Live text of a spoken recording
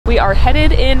We are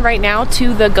headed in right now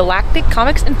to the Galactic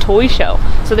Comics and Toy Show.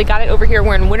 So they got it over here.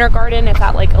 We're in Winter Garden. It's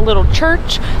at like a little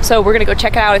church. So we're gonna go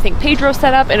check it out. I think Pedro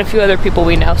set up and a few other people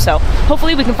we know. So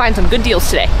hopefully we can find some good deals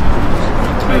today. We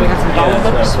got some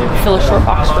dollar books. Fill a short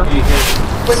box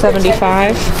for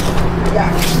 $75.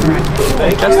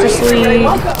 Justice League.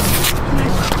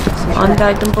 Some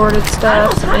unbagged and boarded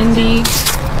stuff. Some indie.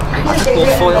 Lots of cool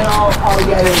foil.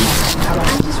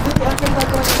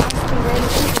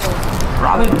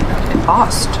 Robin and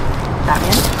Faust.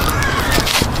 Batman.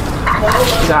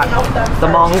 We got the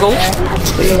Mongol.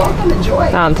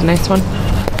 That's a nice one.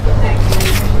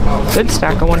 Good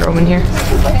stack of Wonder Woman here.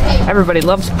 Everybody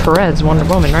loves Perez Wonder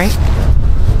Woman, right?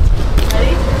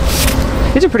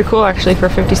 These are pretty cool actually for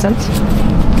 50 cents.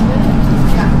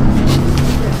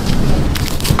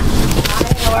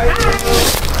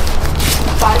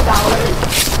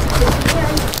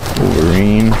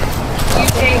 Wolverine.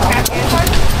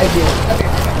 I do. Okay.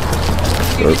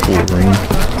 Wolverine.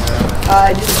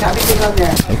 Just a happy thing on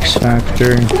there. X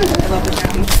Factor. I love the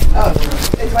happy. Oh,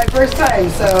 it's my first time,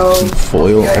 so.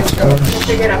 Foil X We'll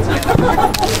figure it out.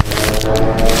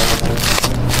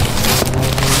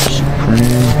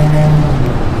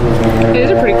 These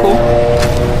are pretty cool.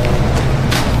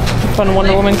 Fun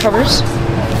Wonder Woman covers.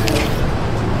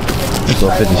 Nice little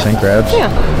 50-cent grabs. Yeah.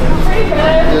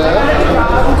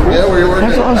 Yeah, where you working?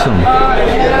 That's awesome.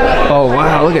 Oh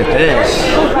wow, look at this.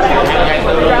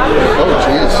 Oh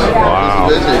jeez. Wow.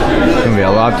 This is busy. It's gonna be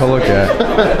a lot to look at. It's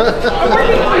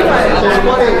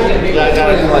funny.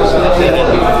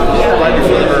 Right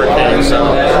before the hurricane, so.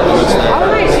 Oh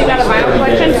nice, you got a vinyl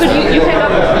collection? So do you pick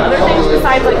up other things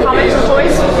besides like comics and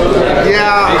toys?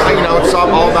 Yeah, you know, it's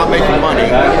all about making money.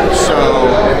 So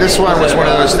this one was one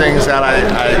of those things that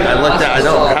I looked at.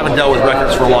 I haven't dealt with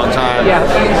records for a long time,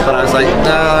 but I was like,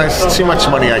 no, it's too much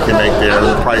money I can make there.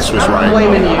 The price was right.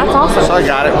 That's awesome. So I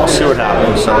got it. We'll see what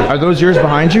happens. So Are those yours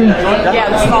behind you? Yeah,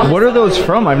 this is awesome. What are those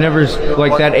from? I've never,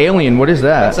 like that alien, what is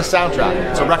that? it's a soundtrack.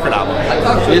 It's a record album.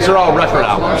 So these are all record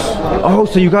albums. Oh,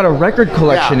 so you got a record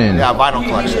collection in. Yeah, vinyl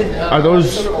collection. Are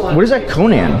those, what is that,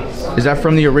 Conan? Is that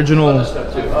from the original?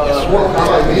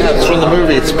 Yeah, it's from the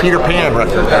movie. It's Peter Pan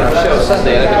record.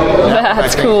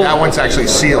 That's cool. That one's actually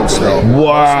sealed still.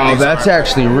 Wow, that's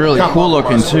actually really cool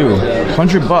looking too.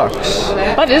 $100.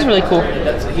 That is really cool.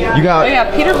 You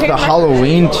got Peter Pan the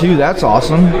Halloween too, that's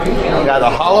awesome. Yeah, the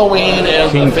Halloween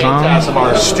and King the Kong. Phantasm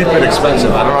are stupid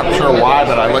expensive. I'm not sure why,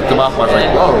 but I looked them up. I was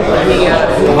like, whoa.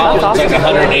 The Halloween's like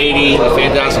 180. The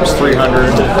Phantasm's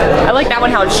 300. I like that one,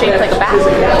 how it's shaped like a bat.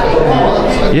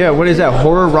 Yeah, what is that?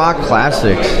 Horror Rock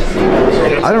Classics.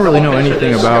 I don't really know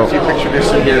anything about A few picture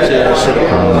discs in here too.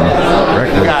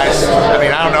 records. Guys, I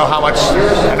mean, I don't know how much.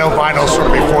 I know vinyl's sort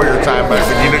of before your time, but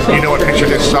you know what picture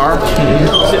discs are?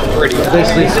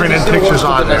 They printed pictures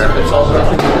on there.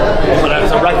 But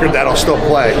it's a record that'll still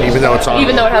play, even though it's on.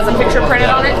 Even though it has a picture printed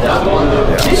on it?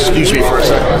 Yeah, excuse me for a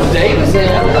second.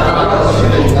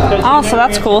 Oh, so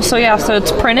that's cool. So yeah, so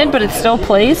it's printed, but it still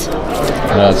plays.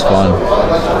 That's fun.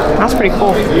 That's pretty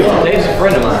cool. Dave's a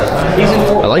friend of mine. He's in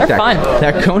I like They're that. fun.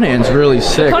 That Conan's really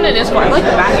sick. Conan is fun. I like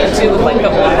the back end too, with like the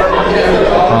old.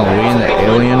 Halloween, the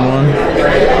alien one.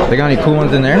 They got any cool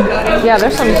ones in there? Yeah,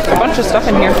 there's a bunch of stuff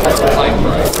in here.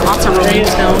 Lots of Rolling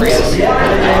Stones.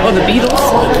 Oh, the Beatles.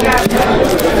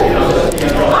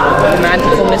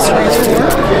 Magical Mysteries Tour.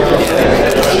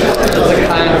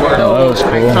 Oh, that was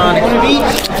cool. Iconic.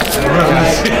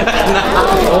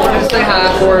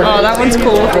 Oh, that one's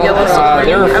cool with the yellow submarine.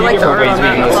 there are a I few like the art different on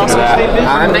that. ways we That's can awesome. do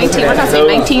that. From 19, what did I say?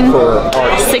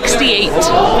 1968.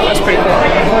 That's pretty cool.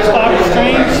 First Doctor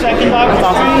Strange, second Doctor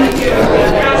Strange.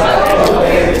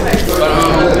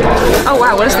 Oh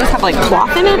wow, what does this have, like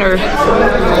cloth in it, or?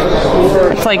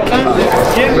 It's like,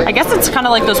 I guess it's kind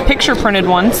of like those picture printed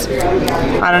ones.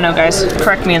 I don't know, guys.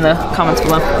 Correct me in the comments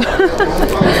below.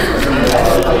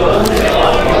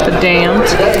 The Damned.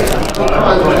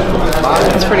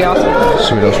 That's pretty awesome.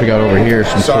 See what else we got over here.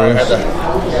 Some Sorry, I had toys.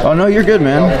 to. Oh no, you're good,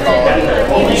 man.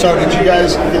 So did you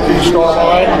guys get these store all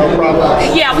right? No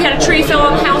problem. Yeah, we had a tree fill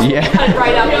on the house. Yeah. We cut it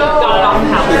right up and got it off the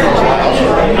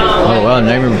house. Oh wow,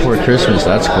 Nightmare Before Christmas.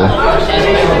 That's cool.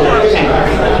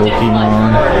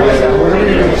 Pokemon.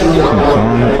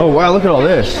 Oh wow, look at all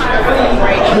this.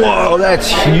 Whoa, that's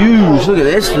huge. Look at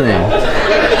this thing.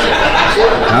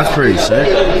 That's pretty sick.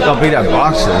 Look how big that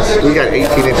box is. We got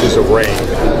 18 inches of rain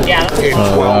Yeah, that's in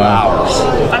 12 hours.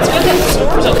 That's good that the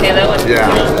store's okay though.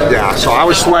 Yeah. So I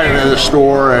was sweating in the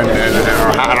store and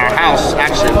our house.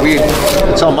 Actually,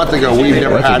 until a month ago, we've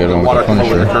never That's a had good the one water with come the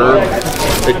over the curb.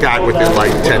 It got within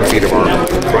like 10 feet of our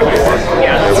front door.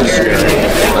 Yeah, it was scary.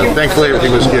 But thankfully,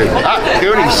 everything was good. Ah,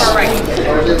 goodies.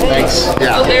 Thanks.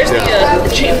 Yeah. So there's the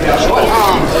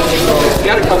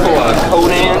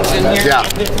Yeah.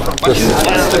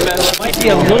 Might be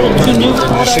a little too new.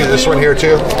 Did you see this one here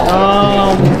too?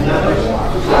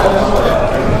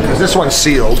 This one's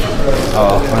sealed.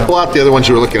 Pull out the other ones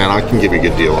you were looking at. I can give you a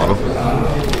good deal on them.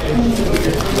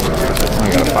 I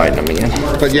gotta find them again.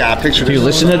 But yeah, picture. Do you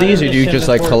listen to these, or do you just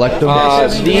like collect them?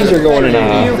 These are going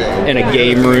in a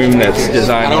game room that's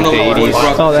designed in the 80s.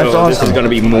 Oh, that's so awesome. This is going to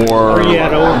be more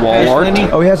wall art.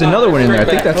 Oh, he has another one in there. I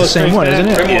think that's the same one, isn't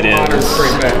it? It is.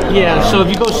 Yeah, so if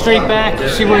you go straight back,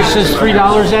 see where it says $3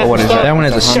 at? What is that? That one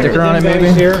has a sticker on it,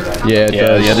 maybe? Here. Yeah, it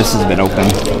does. Yeah, this has been open,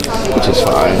 which is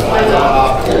fine.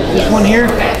 This one here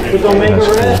with Omega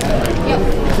Red.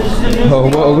 Oh,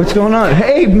 whoa, what's going on?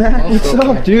 Hey, Matt, what's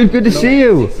up, dude? Good to see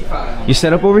you. You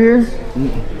set up over here?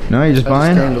 No, you're just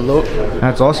buying?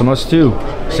 That's awesome, us too.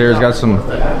 Sarah's got some,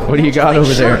 what do you got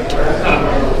over there?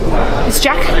 It's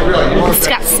Jack. It's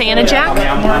got Santa Jack.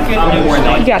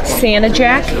 You got Santa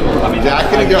Jack.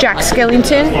 Jack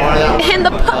Skellington. And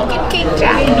the pumpkin cake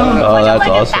Jack. Oh, that's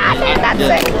awesome. That's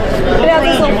it. It has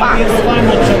this little box.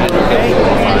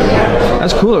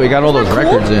 That's cool that we got all those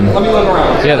records in.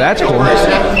 Yeah, that's cool.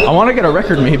 I want to get a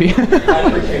record maybe. How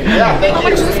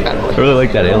much is this gun? I really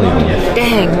like that alien one.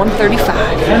 Dang, $135.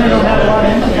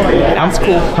 That's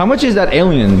cool. How much is that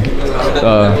alien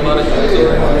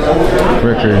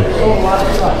record?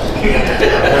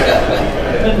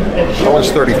 That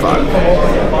one's 35.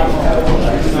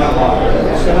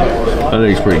 I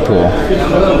think it's pretty cool.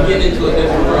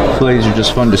 So these are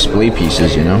just fun display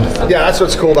pieces, you know? Yeah, that's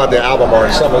what's cool about the album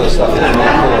art. Some of the stuff is really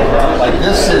cool. Like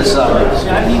this is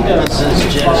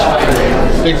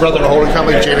Janis, Big Brother and Holding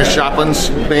Company, Janis Joplin's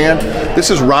band. This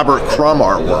is Robert Crumb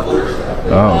artwork.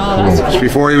 Oh, cool.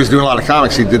 Before he was doing a lot of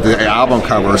comics, he did the album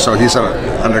cover, so he's an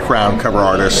underground cover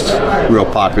artist, real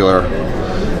popular.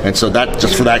 And so that,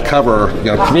 just for that cover, you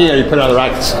know, to me, you put it on the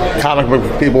racks, comic book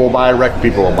people will buy it, record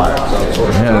people will buy it. So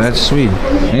Yeah, that's sweet.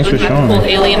 Thanks for showing Cool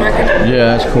me. alien record.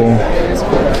 Yeah, that's cool.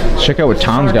 Check out what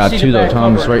Tom's got too, though.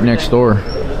 Tom's right next door.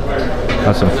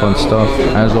 Got some fun stuff,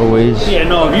 as always. Yeah,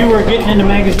 no, if you were getting into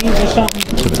magazines or something,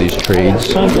 Some of these trades.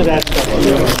 tons of that stuff.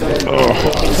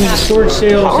 Between storage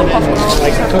sales and then,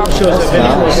 like cover shows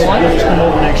that eventually just come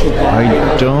over and actually buy.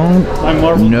 I don't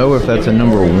know if that's a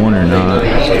 #1 or not.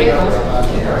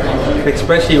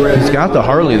 Especially He's got the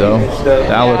Harley though. The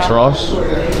Alex Ross.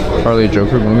 Harley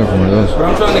Joker. I'm looking for one of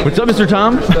those. What's up, Mr.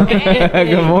 Tom?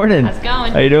 Good morning. How's it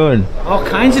going? How you doing? All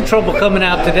kinds of trouble coming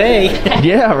out today.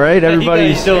 Yeah, right.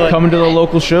 Everybody's guys doing? coming to the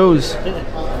local shows.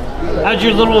 How'd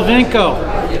your little event go?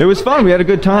 It was fun. We had a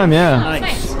good time. Yeah.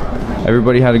 Nice.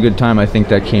 Everybody had a good time. I think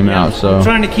that came out. I'm So.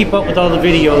 trying to keep up with all the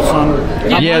videos.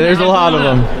 Yeah, there's a lot of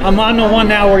them. I'm on the one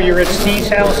now where you're at Steve's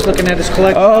house looking at his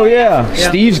collection. Oh yeah.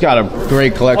 Steve's got a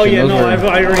great collection. Oh yeah, Those no,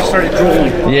 were- I already started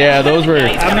drooling. Yeah, those were.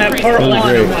 I'm at part Those are 1.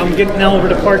 great. I'm getting now over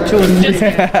to part 2 and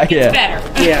yeah. Better.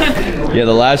 yeah. Yeah,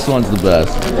 the last one's the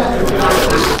best.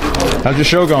 How's your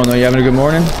show going though? You having a good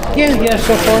morning? Yeah,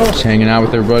 so far. Just hanging out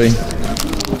with everybody.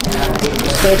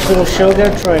 Nice little show there.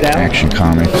 Try it out. Action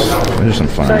comics. There's some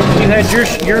fun. Sorry, you had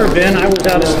your event. I was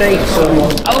out of state, so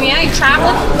Oh yeah, you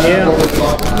traveling? yeah.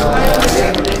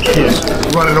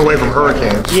 running away from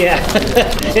hurricanes. Yeah,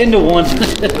 into one.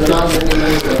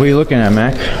 What are you looking at,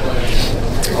 Mac?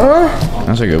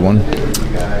 That's a good one.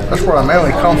 That's what I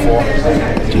mainly come for.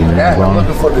 Yeah, I'm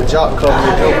looking for the job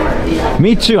cover.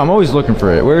 Me too. I'm always looking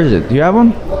for it. Where is it? Do you have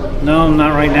one? No,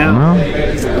 not right now. No.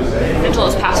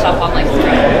 Angela's passed up on like 3.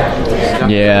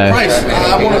 Yeah.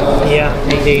 Yeah,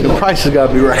 indeed. The price has got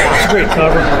to be right. It's a great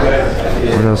cover.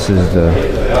 What else is the?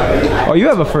 Oh, you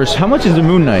have a first. How much is the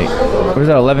Moon Knight? What is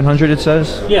that? 1100 it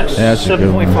says. Yes, Yeah, that's a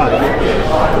good one.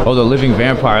 7.5. Oh, the Living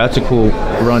Vampire. That's a cool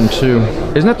run too.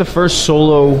 Isn't that the first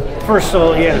solo? First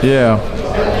solo, yeah. Yeah.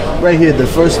 Right here, the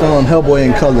first one on Hellboy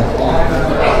in color.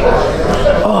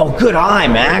 Oh, good eye,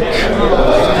 Mac.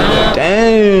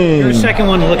 Dang. The second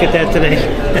one to look at that today.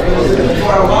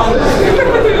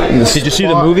 Did you see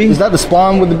the movie? Is that the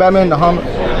Spawn with the Batman and the helmet?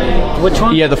 Which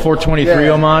one? Yeah, the 423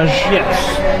 Yeah. homage.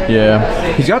 Yes. Yeah.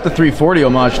 He's got the 340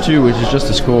 homage too, which is just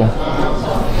as cool.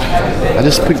 I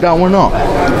just picked that one up.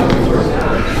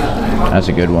 That's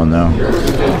a good one though.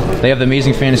 They have the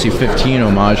Amazing Fantasy 15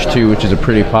 homage too, which is a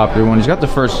pretty popular one. He's got the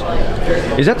first.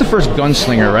 Is that the first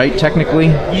Gunslinger, right? Technically,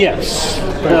 Yes.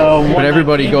 but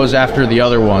everybody goes after the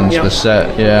other ones. Yep. The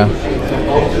set, yeah.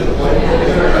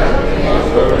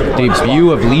 Dave's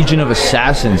View of Legion of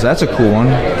Assassins. That's a cool one.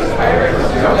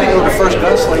 I think it was the first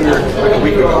Gunslinger like a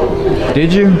week ago.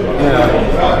 Did you?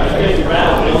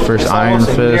 Yeah. First Iron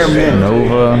Fist,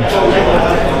 Nova,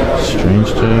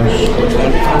 Strange Tales.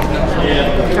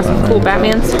 Got some cool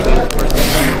Batmans. 4,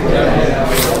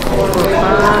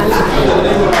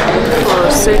 5,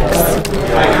 4, 6.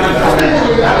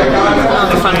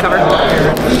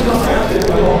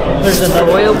 there's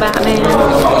another Royal Batman.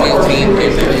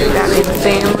 Batman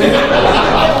Family.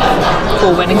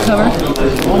 Cool winning cover.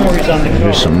 one more. He's on the cover.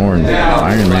 There's some more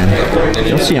Iron Man. You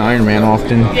don't see Iron Man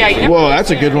often. Yeah, you never Whoa,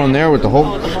 that's a good one there with the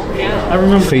Hulk. I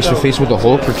remember Face to face with the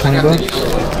Hulk for $20.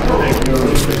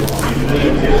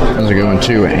 That's a good one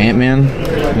too. Ant-Man,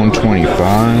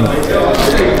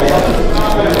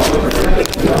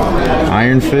 $125.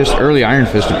 Iron Fist, early Iron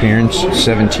Fist appearance,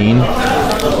 $17.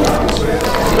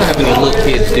 Having a look,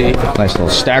 kids, dude. Nice little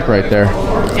stack right there.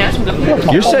 Yeah, some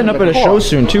good. You're setting up at a show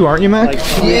soon too, aren't you, Mac?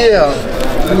 Yeah.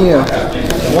 Yeah.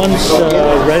 one's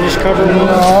reddish cover one.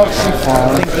 I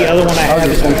think the other one I have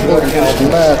is on Fort Calvin.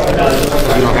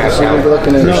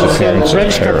 No, the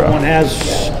reddish cover one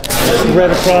has red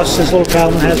across this little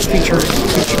Calvin, has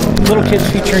little kids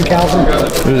featuring Calvin.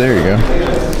 Oh, there you go.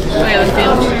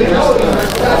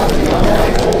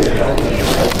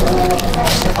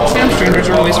 Hamstringers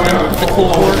are always fun. The cool.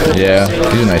 Yeah,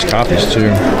 these are nice copies too.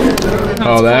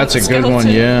 Oh, that's a good one,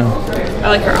 yeah. I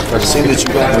like her. I've seen that you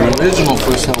got the original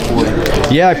first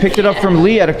Hellboy. Yeah, I picked it up from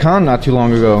Lee at a con not too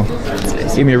long ago.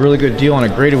 Gave me a really good deal on a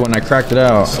graded one. I cracked it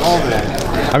out.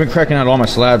 I've been cracking out all my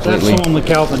slabs That's lately. the one with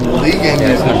Calvin. Lee gave me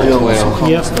a good deal.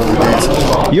 Yep.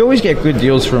 You always get good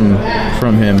deals from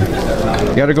him.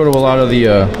 You got to go to a lot of the.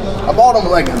 I bought them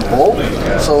like in bulk,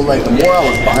 so like the more I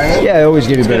was buying. Yeah, I always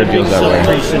give you better deals that way.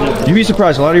 You'd be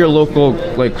surprised. A lot of your local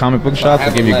like comic book shops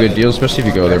will give you good deals, especially if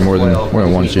you go there more than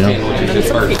once. You know.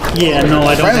 Yeah, no,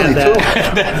 I don't have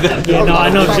that. Yeah, no, I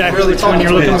know exactly which one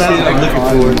you're looking at.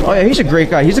 Oh yeah, he's a great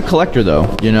guy. He's a collector though,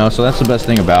 you know, so that's the best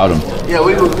thing about him. Yeah,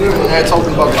 we were there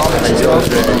talking about comics and stuff.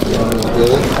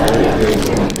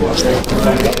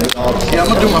 Yeah, I'm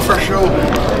gonna do my first show in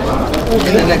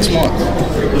the next month.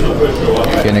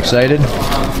 Getting excited?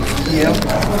 Yeah.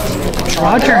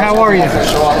 Roger, how are you? So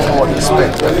I don't know what to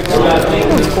expect.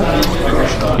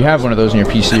 You have one of those in your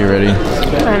PC already.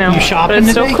 I know. You shopping But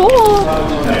it's so today? cool. I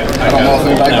don't know if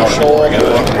anybody can show up.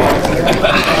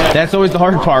 That's always the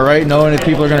hard part, right? Knowing if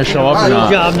people are going to show up or Good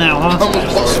not. job now, huh? I'm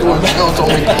plus one now. It's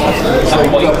only it's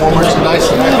like we got more merchandise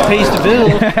than that. Pays the bill.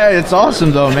 It's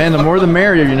awesome though, man. The more the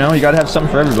merrier, you know. You got to have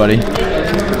something for everybody.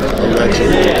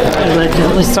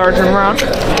 Allegedly. Sergeant Rock.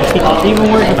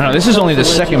 Even worse. I know, this is only the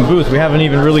second booth. We haven't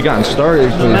even really gotten started.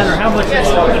 No matter how much.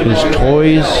 There's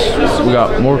toys. We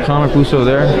got more comic booths over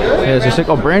there. Yeah, it's just like,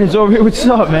 oh, Brandon's over here. What's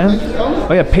up, man?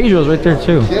 Oh yeah, Pedro's right there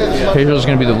too. Pedro's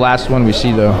gonna be the last one we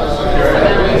see though.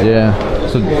 Yeah.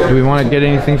 So do we want to get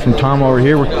anything from Tom over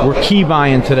here? We're key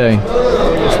buying today.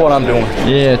 That's what I'm doing.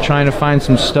 Yeah, trying to find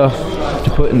some stuff to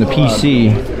put in the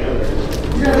PC.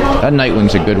 That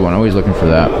Nightwing's a good one. Always looking for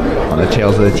that. On the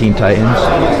Tales of the Teen Titans.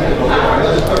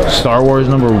 Star Wars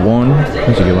 #1.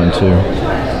 That's a good one too.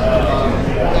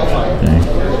 Okay.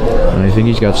 I think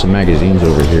he's got some magazines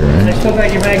over here, right? Still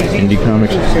got your magazine. Indie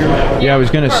comics. Yeah, I was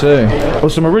gonna say. Oh,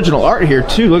 some original art here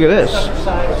too. Look at this.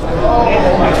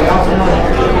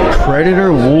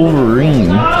 Predator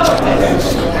Wolverine.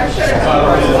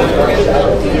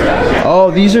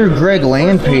 Oh, these are Greg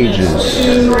Land pages.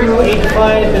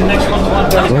 85, the next one's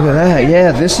 130. Look at that.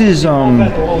 Yeah, this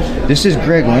is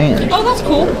Greg Land. Oh, that's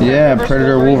cool. Yeah,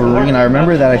 Predator Wolverine. I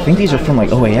remember that. I think these are from like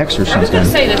OAX or I was gonna something.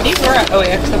 say that these were at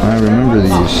OAX. I remember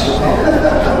these.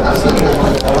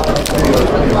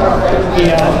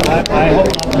 Yeah, I hope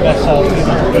not the best selling.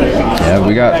 Yeah,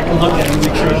 we got I can look at them and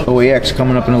make sure. OAX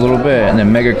coming up in a little bit, and then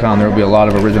MegaCon. There will be a lot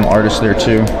of original artists there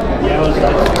too. Yeah, I was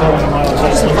telling him I was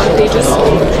Some fun pages.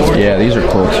 Yeah, these are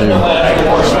cool too.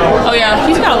 Oh yeah,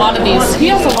 he's got a lot of these. He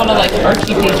has a lot of like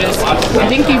Archie pages. I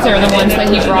think these are the ones that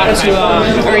he brought to,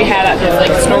 or he had at his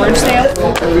like storage sale.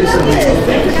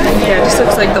 Yeah, it just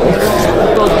looks like the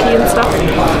old key and stuff.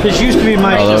 This used to be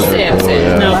my Oh, those show. are cool,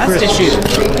 yeah. No, last Chris. issue.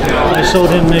 I sold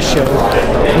him this show.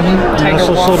 I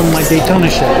also sold him my Daytona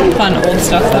show. Fun old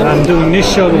stuff And though. I'm doing this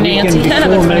show the Nancy, weekend none of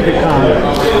before it's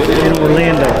MegaCon in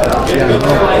Orlando. I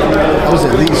was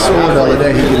at Lee's store the other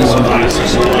day. He gave me some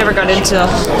glasses. Never got into I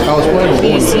was playing with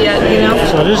these yet, you know.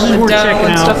 So this is worth Dough checking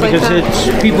and out stuff like because that.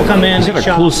 it's people come in. He's got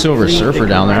a cool Silver Surfer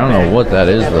down there. I don't know what that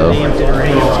is though. I've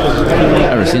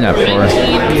never seen that before.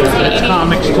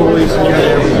 Comics, toys, and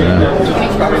everything.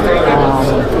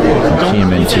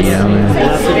 TMNT down there.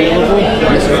 That's available.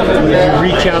 You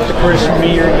reach out to Chris or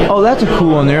me or Oh, that's a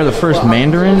cool one there. The first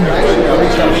Mandarin.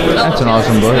 That's an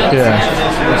awesome book. Yeah.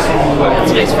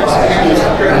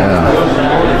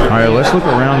 All right, let's look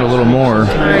around a little more.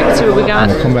 Alright, let's see what we got.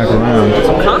 We'll come back around.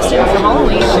 Costume for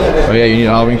Halloween. Oh yeah, you need a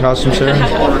Halloween costume, Sarah? I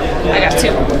got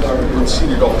two. Boxes of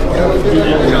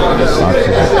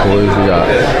toys we got.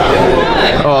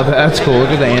 Oh, that's cool. Look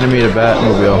at the animated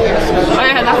Batmobile. Oh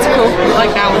yeah, that's cool. I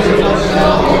like that one.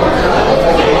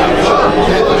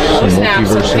 Oh snap,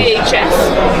 some VHS.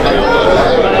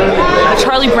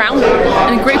 Charlie Brown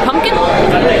and a Great Pumpkin.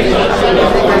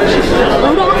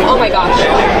 Rudolph, oh my gosh.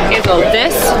 Okay, so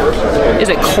this is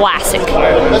a classic.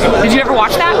 Did you ever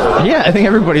watch that? Yeah, I think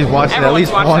everybody's watched it at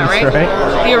least once, that, right?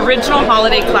 The original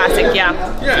holiday classic, yeah.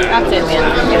 That's it, man.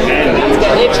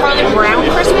 They have Charlie Brown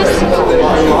Christmas.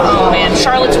 Oh man,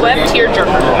 Charlotte's Web,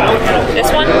 tearjerker.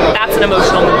 This one, that's an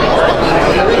emotional movie.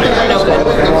 No good.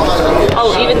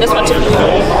 Oh, even this one too.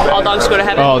 All Dogs Go to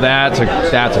Heaven. Oh, that's a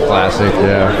classic,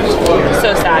 yeah.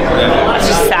 So sad. That's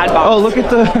just a sad box. Oh, look at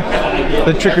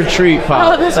the trick or treat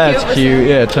pop. Oh, that's cute.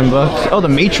 Yeah, $10. Oh, the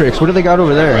Matrix. What do they got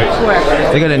over there? Where?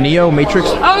 They got a Neo Matrix.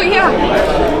 Oh yeah.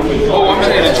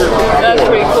 That's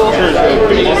pretty cool.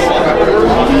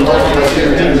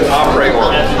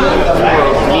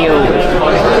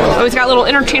 Oh, he's got little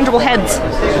interchangeable heads.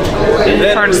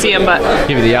 Hard to see him, but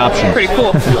give you the option. Pretty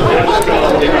cool.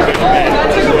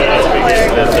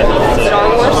 Star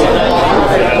Wars.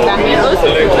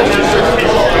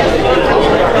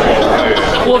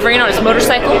 Wolverine on his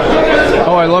motorcycle.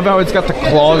 Oh, I love how it's got the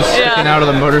claws sticking out of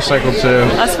the motorcycle too.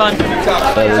 That's fun.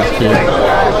 That is cute.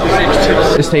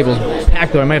 This table's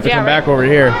packed though. I might have to come back over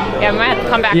here. Yeah, I might have to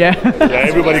come back. Yeah. Yeah,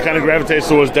 everybody kind of gravitates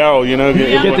towards Daryl, you know.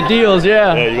 Get the deals,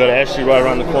 yeah. Yeah, you got Ashley right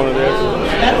around the corner there.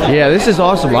 Yeah, this is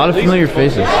awesome. A lot of familiar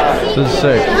faces. This is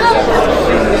sick.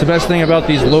 It's the best thing about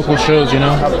these local shows, you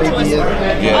know.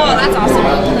 Oh, that's awesome.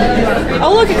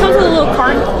 Oh, look, it comes with a little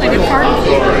card, like a card.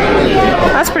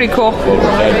 That's pretty cool.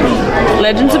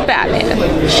 Legends of Batman.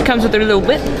 She comes with her little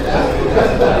whip.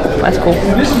 That's cool.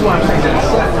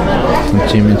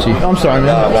 TMNT. Oh, I'm sorry,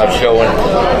 man. I'm not showing.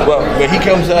 Well, but he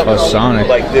comes up Sonic.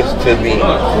 like this to me.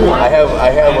 I have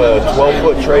a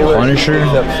 12-foot trailer. Punisher.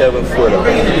 He's up 7 foot.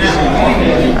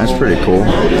 That's pretty cool.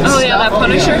 Oh yeah, that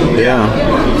Punisher. Yeah.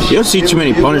 You don't see too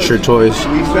many Punisher toys.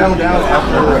 We found out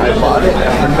after I bought it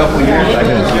after a couple years.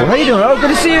 Well, how you doing? Oh, good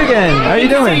to see you again. How you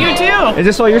doing? You too. Is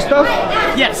this all your stuff?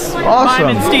 Yes. Awesome.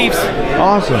 Mine and Steve's.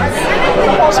 Awesome.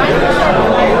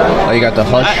 Oh, you got the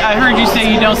Hush. I heard you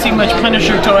say you don't see much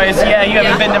Punisher toys. Yeah, you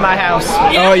haven't been to my house.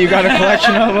 Oh, you got a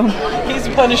collection of them? He's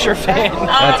a Punisher fan.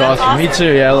 That's awesome. Me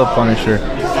too. Yeah, I love Punisher.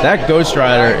 That Ghost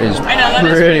Rider is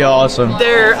pretty awesome.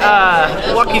 They're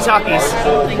walkie-talkies.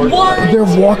 What? They're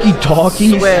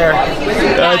walkie-talkies? Swear.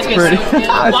 That's pretty.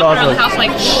 That's walk around the awesome. house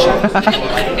like, shh.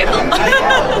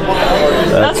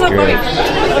 That's so funny.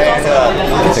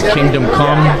 The Kingdom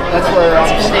Come.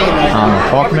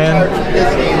 Hawkman.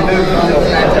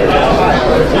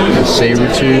 The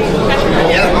Sabretooth.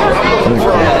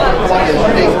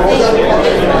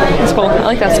 That's cool. I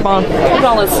like that Spawn. Look at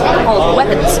all his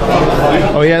weapons.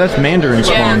 Oh yeah, that's Mandarin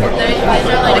Spawn. Yeah,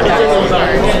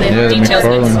 the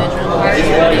McFarlane.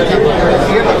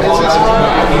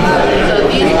 So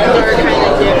these are kind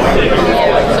of different.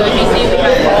 So if you see we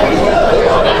have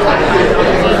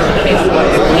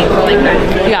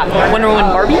Yeah, Wonder Woman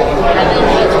Barbie.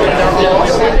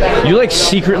 You like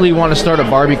secretly want to start a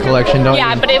Barbie collection, don't you?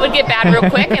 Yeah, but it would get bad real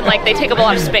quick and like they take up a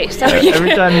lot of space. So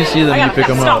Every time you see them, you pick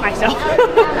them up. Myself.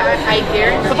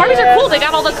 The Barbies are cool. They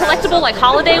got all the collectible like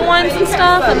holiday ones and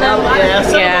stuff, and then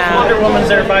Some of those Wonder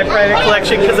Womans are my private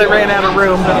collection because I ran out of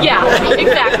room. Yeah,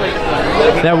 exactly.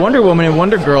 That Wonder Woman and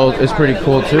Wonder Girl is pretty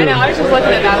cool too. I know. I was just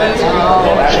looking at that.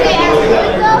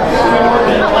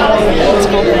 It's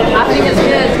cool. I think it's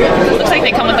good. Looks like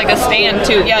they come with like a stand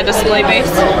too. Yeah, display base.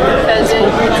 Because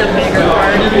it's a bigger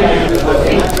card.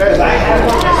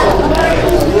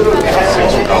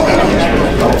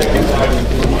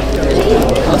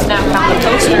 Oh snap! Found the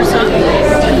toasters, huh?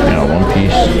 Yeah, One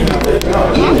Piece.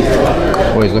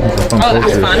 Oh, he's looking for fun posters.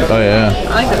 That's fun. Oh yeah.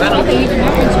 I like that. I don't think you can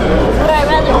have it. Would I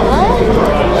rather what?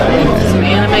 Some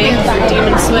anime,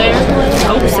 Demon Slayer.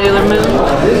 Oh, Sailor Moon.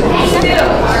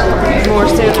 More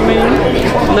Sailor Moon.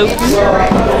 Loki.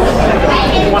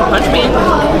 One Punch Man.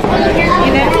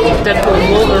 Deadpool,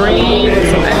 Wolverine.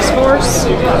 Some X-Force.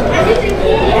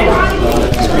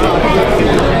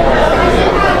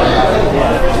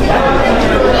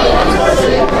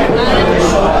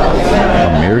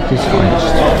 America's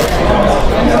Finest.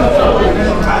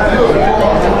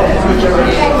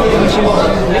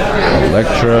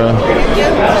 Electra.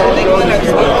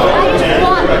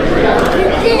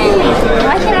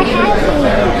 Why can't I have it?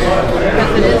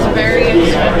 It is very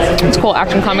expensive. It's cool.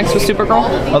 Action Comics with Supergirl.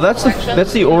 Oh, that's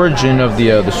the origin of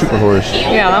the Super Horse.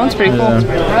 Yeah, that one's pretty cool.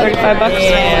 $35.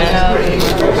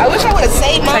 I wish I would have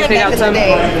saved mine back in the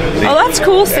day. Oh, that's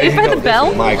cool. Saved by the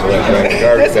Bell. My collection.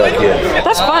 Garbage Bell Kids.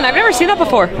 That's fun. I've never seen that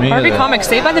before. Barbie Comics,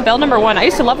 Saved by the Bell #1. I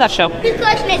used to love that show. Whose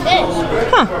collection is this?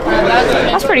 Huh.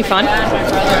 That's pretty fun.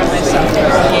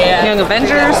 Young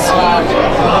Avengers.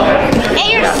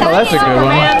 Oh, that's a good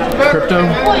one. Crypto?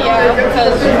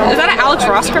 Is that an Alex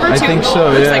Ross cover too? I think so,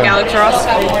 Looks yeah. like Alex Ross.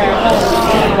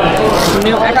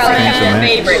 New X-Men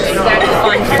favorite.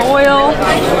 Fun foil.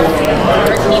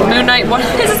 Moon Knight. What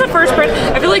is this the first print?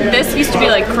 I feel like this used to be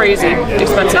like crazy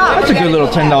expensive. That's a good little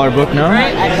 $10 book, no?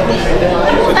 Right?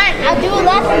 I'll do a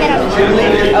left and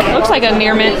then I'll Looks like a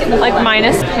near mint, like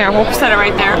minus. Here, we'll set it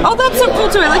right there. Oh, that's so cool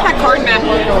too. I like that card map.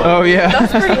 Oh, yeah.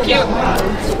 That's pretty cute.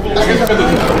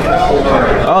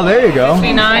 Oh, there you go.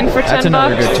 59 for 10 That's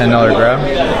another bucks. good $10 grab.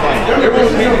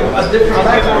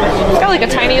 It's got like a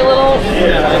tiny little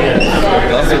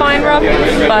spine rub,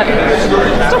 but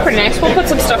still pretty nice. We'll put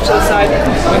some stuff to the side.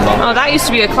 Oh, that used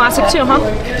to be a classic too, huh?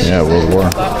 Yeah, World War.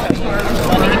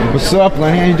 What's up,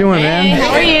 Lenny? How you doing, man?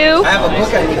 How are you? I have a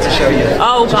book I need to show you.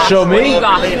 Oh, gosh. Show me? What do you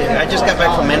got? I just got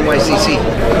back from NYCC.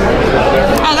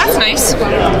 Oh, that's nice.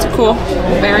 It's a cool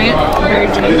variant. Very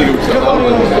gentle.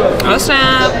 Oh,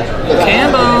 snap.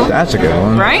 Campbell. That's a good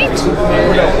one. Right?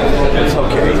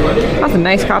 That's a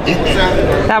nice copy.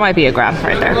 That might be a grab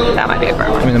right there. That might be a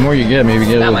grab. I mean, the more you get, maybe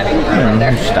get a little,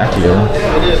 stack together.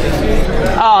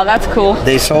 Oh, that's cool.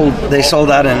 They sold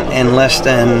out in less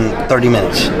than 30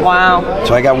 minutes. Wow.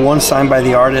 So I got one signed by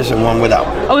the artist and one without.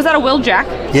 Oh, is that a Will Jack?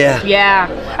 Yeah. Yeah.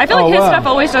 I feel like his stuff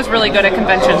always does really good at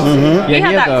conventions. Mm-hmm. He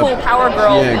had that cool Power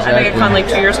Girl, I think, a con like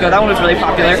 2 years ago. That one was really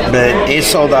popular. But it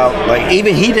sold out. Like,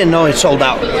 even he didn't know it sold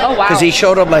out. Oh, wow. Because he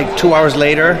showed up like 2 hours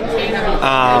later.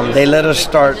 They let us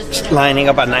start lining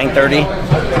up at 9:30.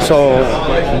 So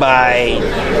by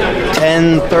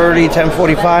 10:30,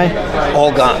 10:45,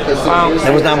 all gone. Wow.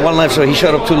 There was not one left. So he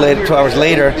showed up 2 hours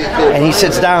later, and he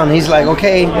sits down. He's like,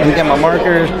 "Okay, let me get my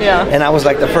markers." Yeah. And I was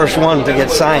like the first one to get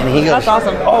signed. He goes, That's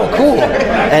awesome. "Oh, cool."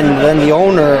 And then the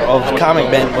owner of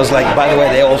ComicBen was like, "By the way,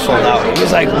 they all sold out." He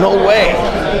was like, "No way."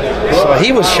 So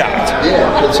he was shocked.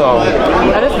 So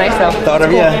that is nice though. Thought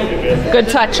of you. Good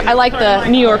touch. I like the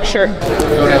New York shirt.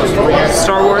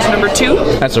 Star Wars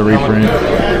 #2. That's a reprint.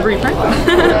 Reprint.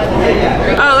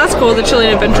 Oh, that's cool. The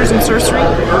Chilean Adventures in Sorcery.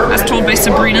 That's told by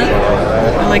Sabrina.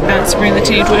 I like that. Sabrina the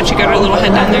Teenage Witch. You got her little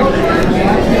head down there.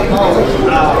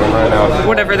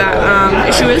 Whatever that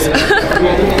issue is.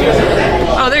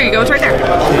 Oh, there you go. It's right there.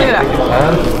 Look at that.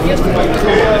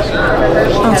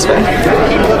 That's fine.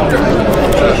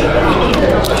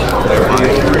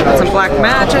 Got some Black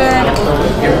Magic.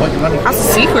 House of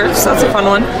Secrets. That's a fun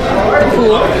one.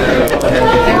 Cool.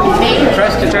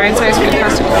 Giant size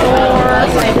Fantastic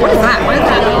Four. What is that? What is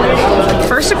that?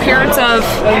 First appearance of...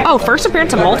 Oh, first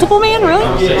appearance of Multiple Man? Really?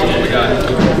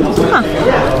 Huh.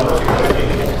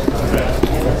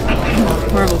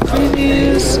 Marvel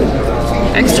Previews.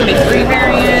 X-23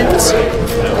 variant.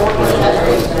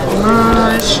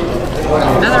 Homage.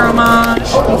 Another homage.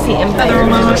 Another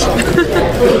homage.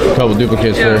 Couple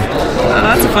duplicates there. Oh,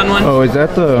 that's a fun one. Oh, is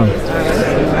that the...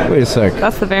 Wait a sec.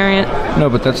 That's the variant. No,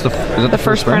 but that's the... Is that The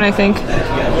first print, I think.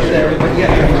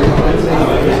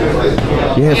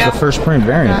 Yeah, it's the first print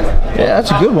variant. Yeah,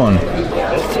 that's a good one.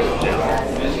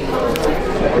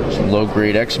 Some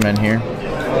low-grade X-Men here.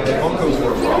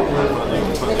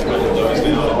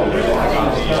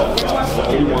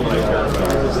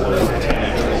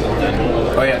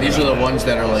 Oh yeah, these are the ones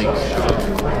that are like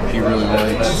he really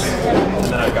likes. And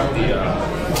then I got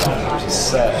the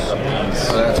set. Oh,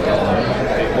 that's cool.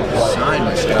 Signed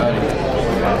by Scotty.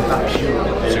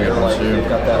 That's a good one too.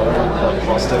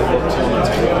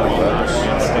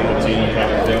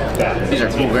 These are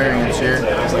cool variants here.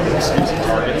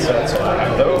 Target set, so I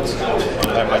have those. I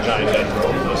have my giant head.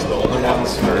 Those are the older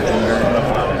ones.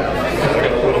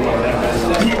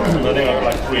 I think I have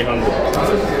like 300.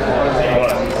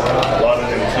 But a lot of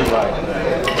them too, like,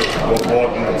 were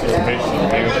bought in anticipation of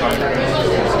being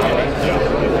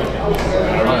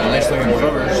Nice looking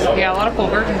covers. Yeah, a lot of cool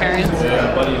version variants.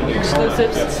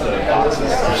 Exclusives. Let's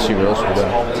see what else we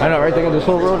got. I know, right? They got this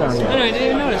whole row down here. I know, I didn't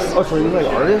even notice. Oh, so you like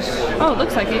artists? Oh, it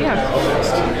looks like it, yeah.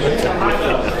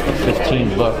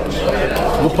 $15.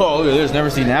 Whoa, look at this. Never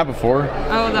seen that before.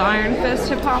 Oh, the Iron Fist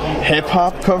hip hop. Hip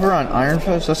hop cover on Iron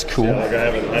Fist? That's cool. Yeah, like I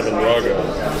have a Drago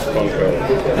Funko.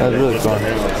 That's really fun.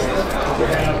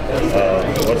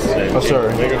 What's his name? Oh,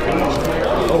 sorry.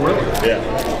 Oh, really? Yeah.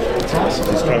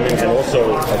 He's coming, and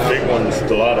also a big one is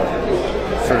Stellato.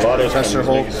 Professor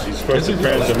Hulk. He's first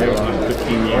appearance of him in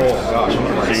 15 years. So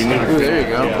you need there you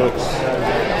go. Books.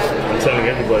 I'm telling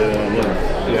everybody that I'm in.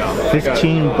 Yeah.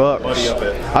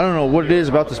 $15. I don't know what it is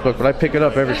about this book, but I pick it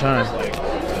up every time.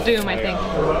 Doom, I think.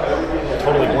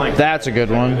 Totally blank. That's a good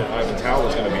one. Ivan Tao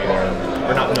was going to be there.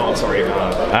 Or not, no, I'm sorry.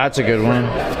 That's a good one.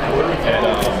 And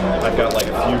I've got like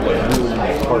a few like really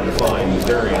hard to find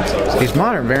variants. So These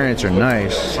modern variants are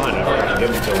nice. Sign, I can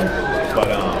give them to him. But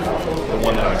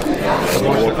one that I've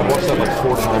watched that like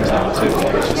 4 times now too.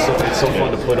 It's so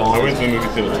fun to put on. I went to the movie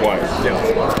theater twice.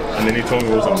 Yeah. And then he told me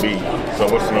it was on B. So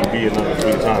I watched it on B another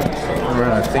 3 times.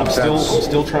 I'm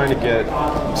still trying to get,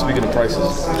 speaking of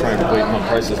prices, trying to wait on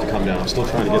prices to come down. I'm still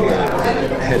trying to get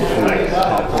the head food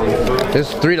popcorn.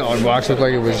 This $3 box looked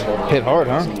like it was hit hard,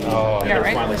 huh? Oh, yeah,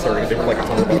 right. Finally started. They were like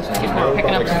 $100 now. Now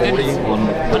picking up like 40 on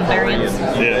variants.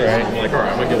 Yeah, right. I'm like, all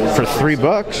right, I'm gonna get one for $3.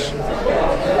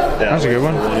 Yeah, that's a good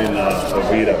one. One in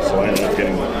Oviedo, so I ended up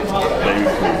getting one.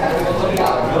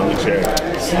 On the chair.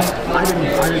 I didn't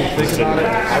think about it. I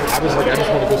was like, I just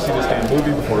want to go see this damn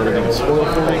movie before everything gets spoiled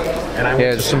for me. And I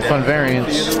went just some fun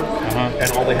variants.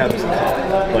 And all they had was a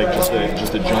cup, like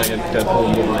just a giant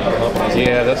Deadpool Wolverine cup.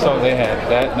 Yeah, that's all they had.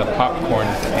 That and the popcorn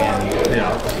can.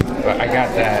 Yeah. But I got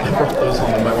that. I brought those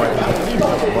home, and my wife was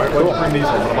like, why bring these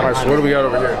home? All right, so what do we got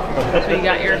over here? So you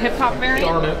got your hip hop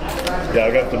variant. Yeah,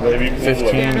 I got the baby.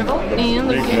 15, and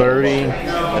the 30, and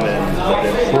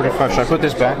then 45. Should I put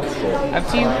this back? Up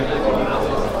to you.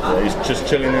 He's just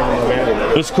chilling in the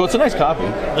van. It's cool. It's a nice copy.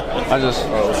 Let's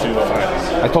see what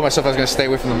happens. I told myself I was going to stay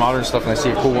away from the modern stuff, and I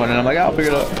see a cool one, and I'm like, I'll pick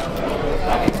it up.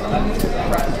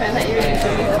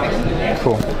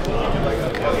 Cool.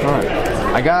 All right.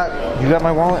 You got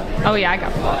my wallet? Oh yeah, I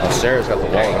got the wallet. Sarah's got the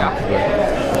wallet.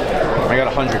 I got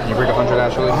 100. Can you bring 100,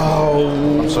 Ashley?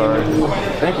 Oh, I'm sorry.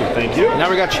 Thank you. Thank you. Now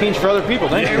we got change for other people.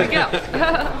 Thank you. There we go.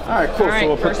 All right, cool. All right, so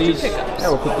we'll put these.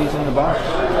 We'll put these in the box.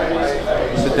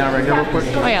 Sit down right here real quick.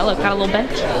 Oh yeah, look, got a little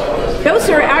bench. Those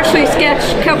are actually sketch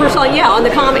covers on the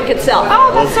comic itself.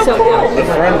 Oh, that's so cool. The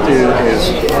front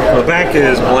the back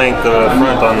is blank. The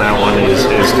front on that one is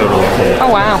totally full.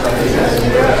 Oh wow,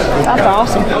 that's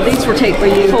awesome. Oh, these were taped by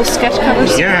you. Full sketch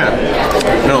covers. Yeah.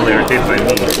 No, they were taped by me.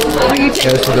 This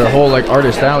is their whole like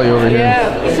artist alley over here.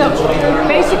 Yeah. So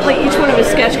basically, each one of his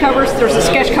sketch covers, there's a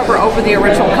sketch cover over the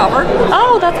original cover.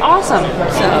 Oh, that's awesome.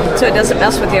 So it doesn't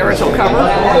mess with the original cover.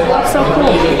 That's so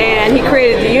cool. And he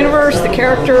created the universe, the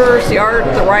characters, the art,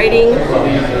 the writing.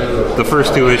 The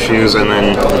first 2 issues, and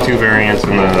then the 2 variants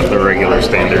and the regular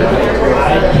standard.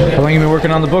 How long have you been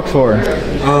working on the book for?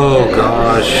 Oh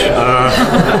gosh,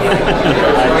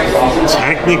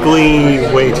 technically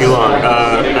way too long.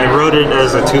 I wrote it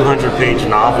as a 200-page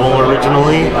novel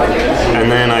originally,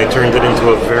 and then I turned it into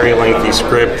a very lengthy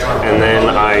script, and then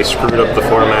I screwed up the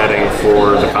formatting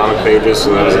for the comic pages,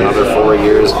 so that was another 4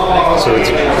 years. So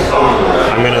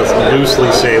I'm gonna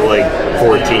loosely say like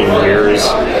 14 years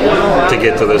to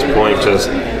get to this point, just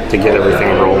to get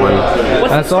everything rolling.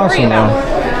 That's awesome,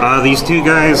 though. These 2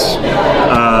 guys,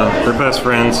 they're best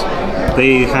friends.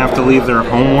 They have to leave their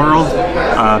home world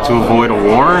to avoid a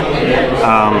war,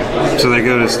 so they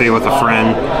go to stay with a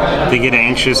friend. They get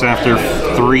anxious after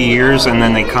 3 years, and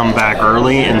then they come back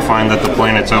early and find that the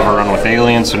planet's overrun with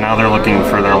aliens, so now they're looking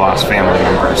for their lost family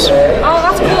members. Oh,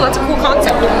 that's cool. That's a cool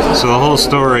concept. So the whole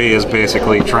story is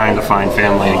basically trying to find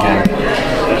family again.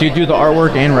 Do you do the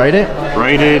artwork and write it?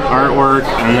 Write it, artwork,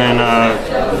 and then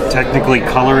technically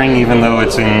coloring, even though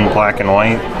it's in black and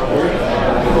white.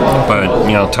 But,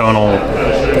 tonal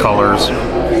colors.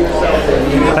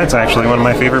 That's actually one of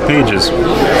my favorite pages.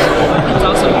 That's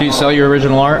awesome. Do you sell your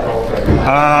original art?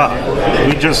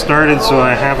 We just started, so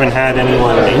I haven't had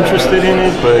anyone interested in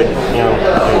it, but,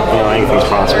 anything's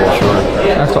possible, sure.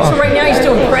 That's awesome. So right now he's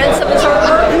doing prints of his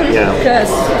artwork. Yeah.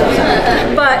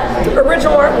 But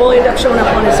original art will end up showing up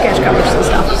on his sketch covers and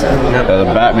stuff. So. Yep. The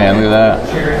Batman, look at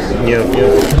that. Yep.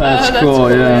 That's cool,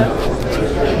 yeah.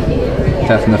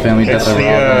 Death in the Family, Death of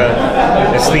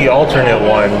Robin. It's the alternate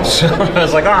one. So I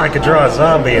was like, I could draw a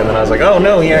zombie, and then I was like, oh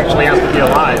no, he actually has to be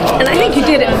alive. And I think you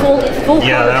did it full.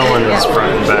 Yeah, that one is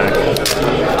front and back.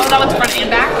 Oh, that one's front and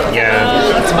back? Yeah.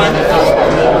 Oh, that's fun.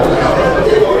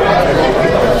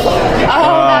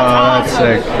 That's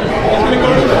sick.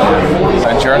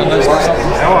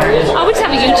 Oh, we just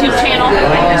have a YouTube channel.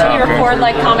 We record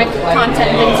like comic content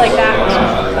and things like that.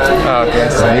 Oh, okay.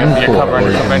 So you're covering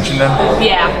the convention then?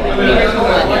 Yeah.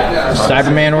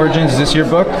 Cyberman Origins, is this your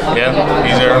book? Yeah,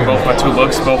 these are both my 2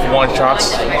 books, both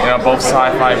one-shots, both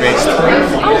sci-fi based.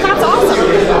 Oh, that's awesome.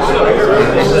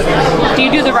 Do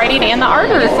you do the writing and the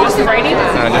art, or just the writing?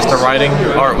 Just the writing.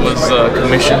 Art was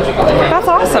commissioned. That's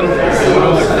awesome.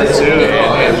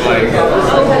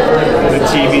 The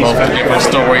both different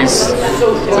stories.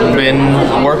 I've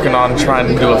been working on trying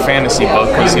to do a fantasy book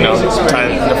because, you know,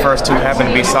 the first two happen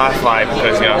to be sci-fi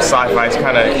because, you know, sci-fi is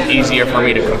kind of easier for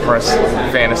me to compress.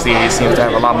 Fantasy seems to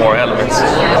have a lot more elements.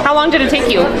 How long did it take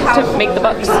you to make the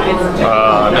books?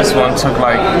 This one took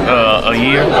like a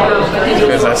year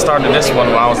because I started this one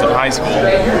while I was in high school,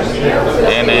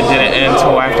 and it didn't end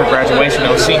until after graduation. It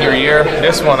was senior year.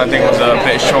 This one I think was a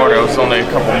bit shorter. It was only a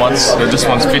couple months. This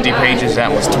one's 50 pages.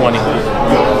 That was 20.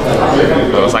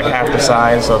 It was like half the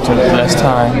size, so it took less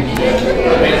time.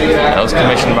 That was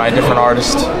commissioned by a different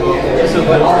artist.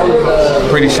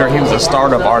 Pretty sure he was a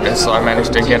startup artist, so I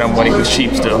managed to get him when he was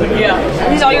cheap still. Yeah.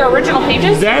 These are your original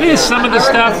pages? That is some of the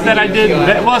stuff that I did.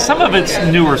 Well, some of it's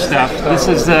newer stuff. This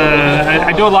is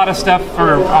I do a lot of stuff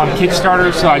on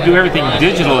Kickstarter, so I do everything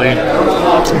digitally.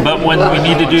 But when we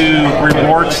need to do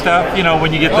reward stuff, you know,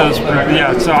 when you get those,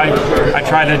 yeah. So I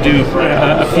try to do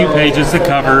a few pages, the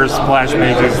covers, splash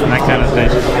pages, and that kind of thing.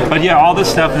 But yeah, all this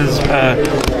stuff is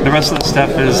the rest of the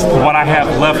stuff is what I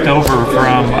have left over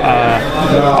from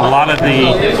a lot of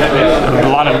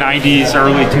 90s,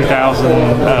 early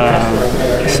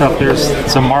 2000 stuff. There's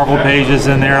some Marvel pages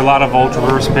in there, a lot of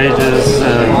Ultraverse pages,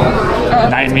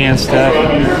 Nightman stuff.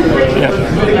 Yep.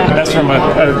 That's from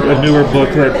a newer book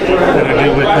that I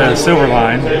did with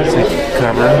Silverline. It's a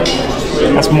cover.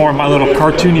 That's more of my little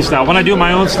cartoony style. When I do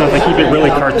my own stuff, I keep it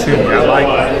really cartoony.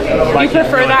 I like you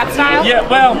prefer that style? Yeah,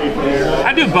 well,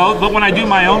 I do both, but when I do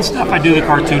my own stuff, I do the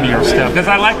cartoonier stuff because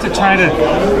I like to try to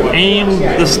aim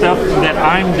the stuff that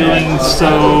I'm doing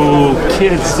so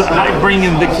kids, I bring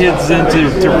in the kids in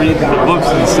to read the books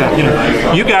and stuff. You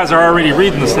know, you guys are already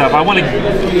reading the stuff. I want to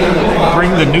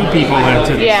bring the new people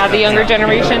into this. Yeah, the younger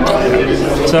generation.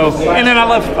 So, and then I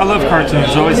love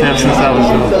cartoons. Always have since I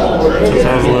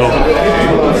was little.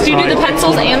 Do you do the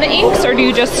pencils and the inks, or do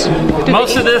you just do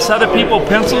most of this other people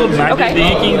penciled and I do the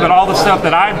inking, but all the stuff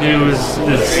that I do is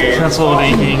penciled,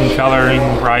 inking, coloring,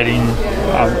 writing.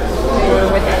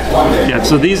 Yeah,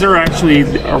 so these are actually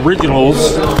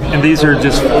originals, and these are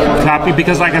just copied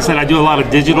because, like I said, I do a lot of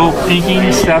digital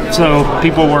inking stuff. So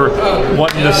people were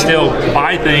wanting to still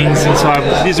buy things, and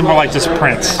so these are more like just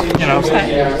prints, you know.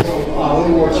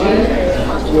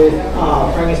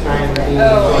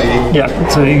 Yeah,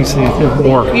 so you can see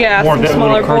more of that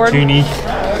little cartoony.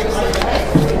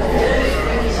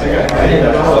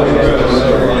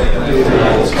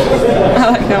 I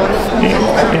like that one.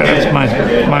 Yeah,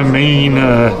 that's my main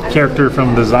character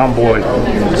from the Zomboid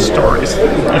stories.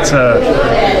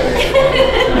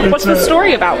 What's the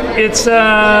story about? It's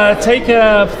take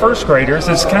first graders.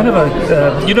 It's kind of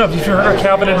a you know, if you've heard of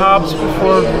Calvin and Hobbes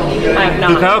before. I have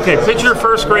not. Okay, picture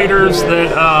first graders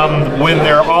that when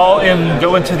they're all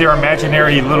go into their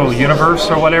imaginary little universe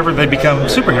or whatever, they become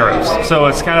superheroes. So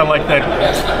it's kind of like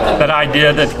that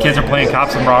idea that the kids are playing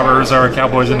cops and robbers or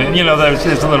cowboys, and you know,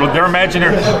 they're imaginary.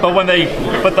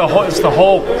 But it's the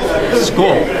whole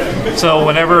school. So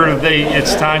whenever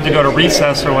it's time to go to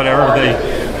recess or whatever,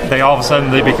 they all of a sudden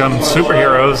they become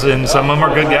superheroes, and some of them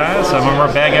are good guys, some of them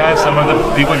are bad guys, some of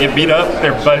the people get beat up.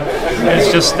 But it's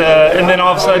just, and then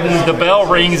all of a sudden the bell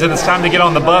rings and it's time to get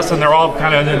on the bus, and they're all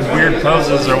kind of in weird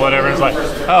poses or whatever. It's like,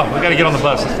 oh, we got to get on the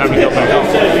bus. It's time to go back home.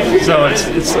 So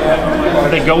it's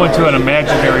they go into an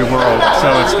imaginary world.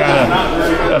 So it's kind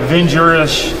of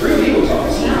Avenger-ish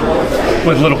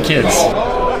with little kids.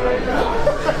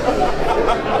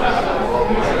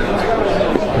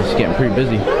 It's getting pretty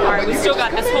busy. We still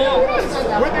got this whole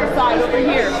side over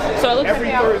here. So it looks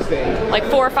every Thursday, like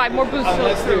 4 or 5 more booths.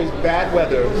 Unless there's bad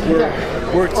weather,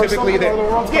 we're typically there.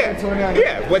 Yeah.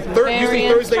 Usually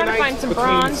Thursday nights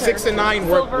between 6 and 9,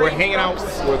 we're hanging out,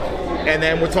 and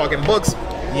then we're talking books.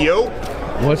 Yo.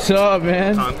 What's up,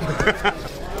 man?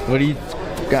 What do you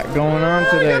got going on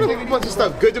today? Got a bunch of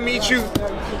stuff. Good to meet you.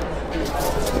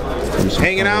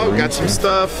 Hanging out. Got some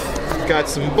stuff. Got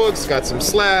some books. Got some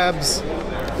slabs.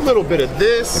 A little bit of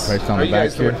this. The price on the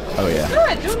back here. Oh yeah.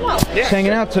 Good, doing well. Yeah. Just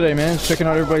hanging out today, man. Just checking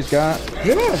out what everybody's got.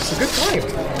 Yeah, it's a good time.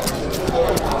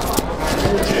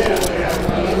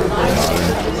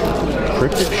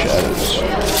 Cryptic Shadows.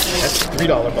 That's $3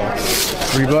 box.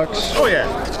 $3? Oh yeah.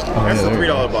 That's the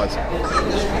 $3 box.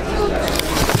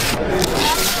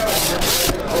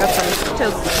 Got some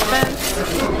Tales of Suspense.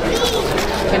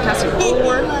 Fantastic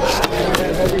Four.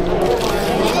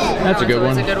 That's a good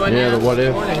one. Yeah, the What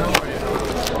If.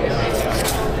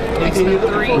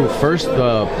 Ooh, first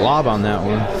the blob on that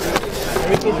one.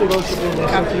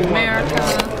 Captain America.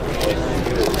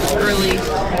 Early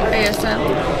ASM.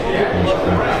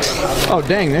 Oh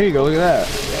dang, there you go, look at that.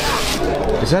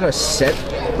 Is that a set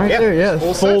right there? Yeah,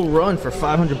 full run for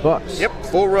 $500. Yep,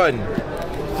 full run.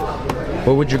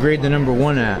 What would you grade the number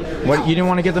 1 at? What, you didn't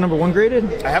want to get the number 1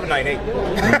 graded? I have a 9.8.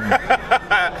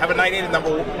 I have a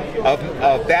 9.8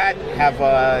 of that. Have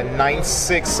a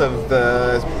 9.6 of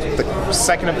the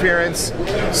second appearance.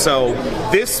 So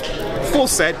this full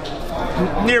set,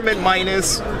 near mid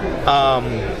minus. Yeah,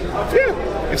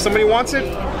 if somebody wants it,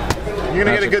 you're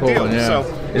gonna get a good deal. One, yeah. So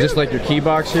is this like your key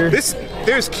box here?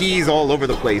 There's keys all over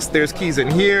the place. There's keys in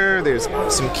here. There's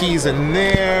some keys in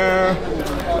there.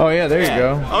 Oh yeah, there you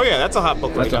go. Oh yeah, that's a hot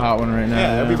book. That's a hot one right now.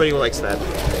 Yeah, everybody likes that.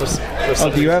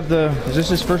 Oh, do you have the? Is this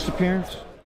his first appearance?